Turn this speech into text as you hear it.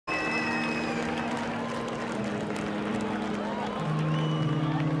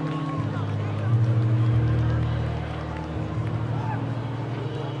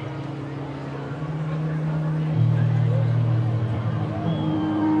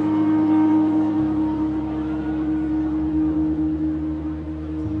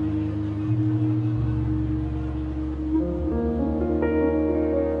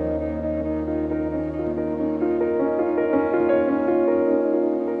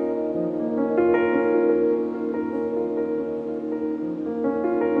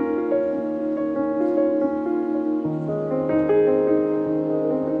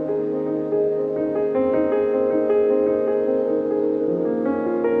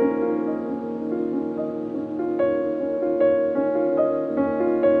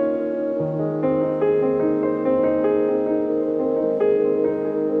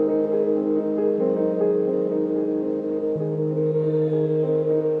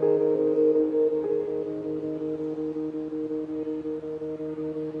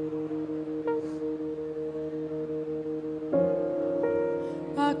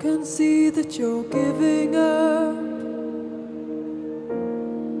can see that you're giving up.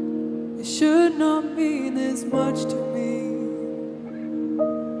 It should not mean as much to me,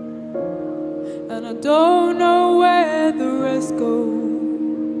 and I don't know where the rest go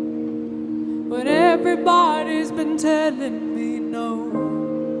when everybody's been telling me no.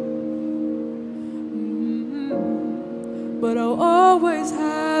 But I'll always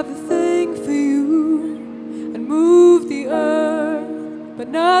have a thing for you and move the earth, but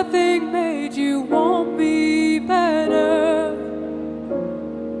nothing made you want me better.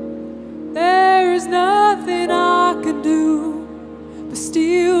 There is nothing I can do but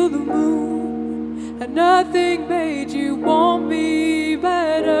steal the moon, and nothing made you want me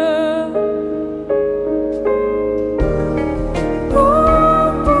better.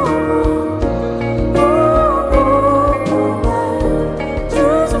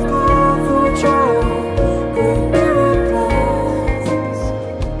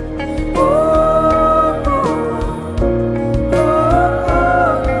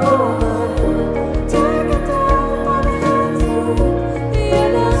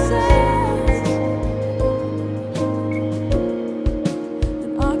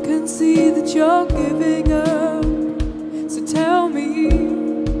 See that you're giving up, so tell me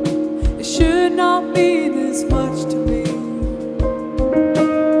it should not mean this much to me,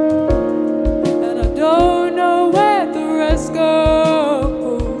 and I don't know where the rest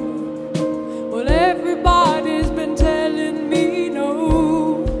go. Well, everybody's been telling me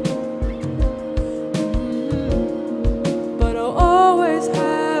no, but I'll always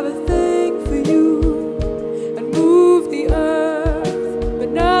have a thing for you and move the earth, but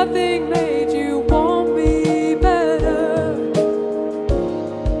nothing made you want me better.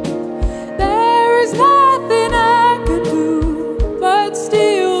 There is nothing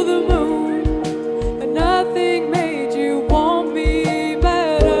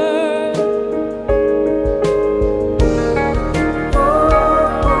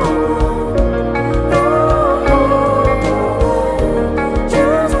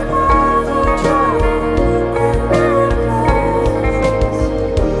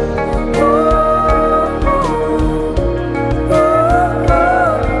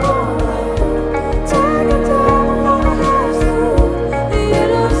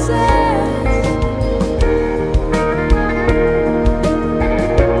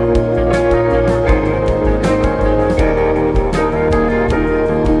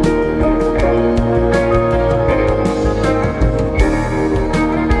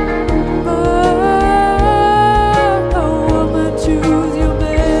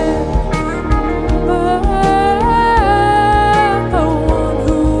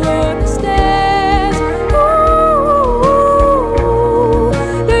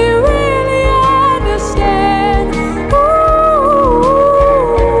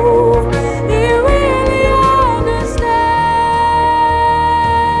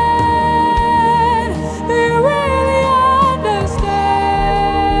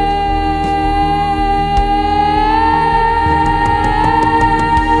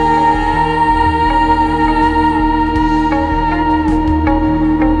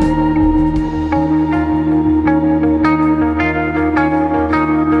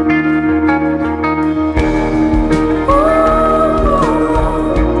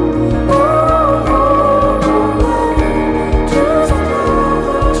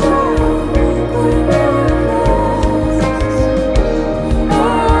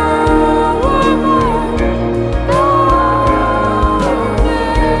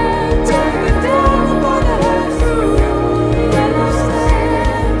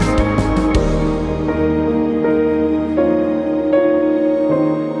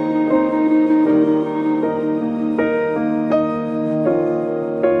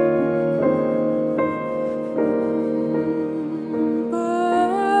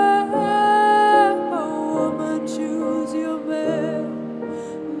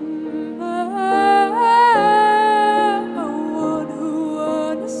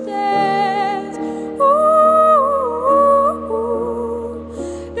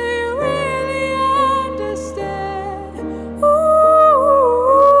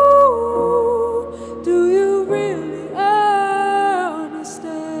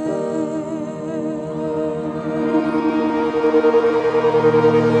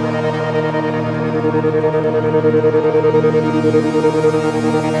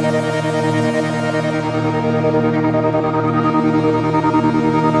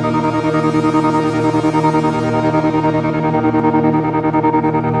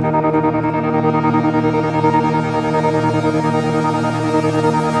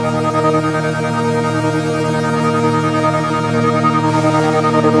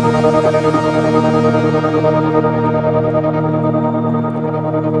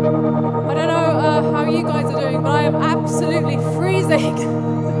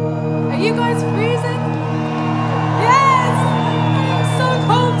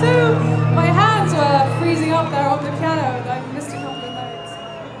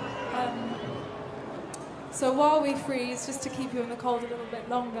So while we freeze, just to keep you in the cold a little bit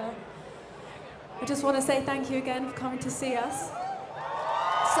longer, I just want to say thank you again for coming to see us.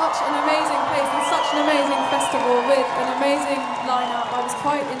 Such an amazing place and such an amazing festival with an amazing lineup. I was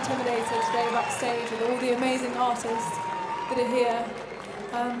quite intimidated today backstage with all the amazing artists that are here.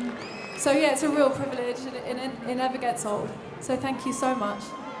 So yeah, it's a real privilege and it never gets old. So thank you so much.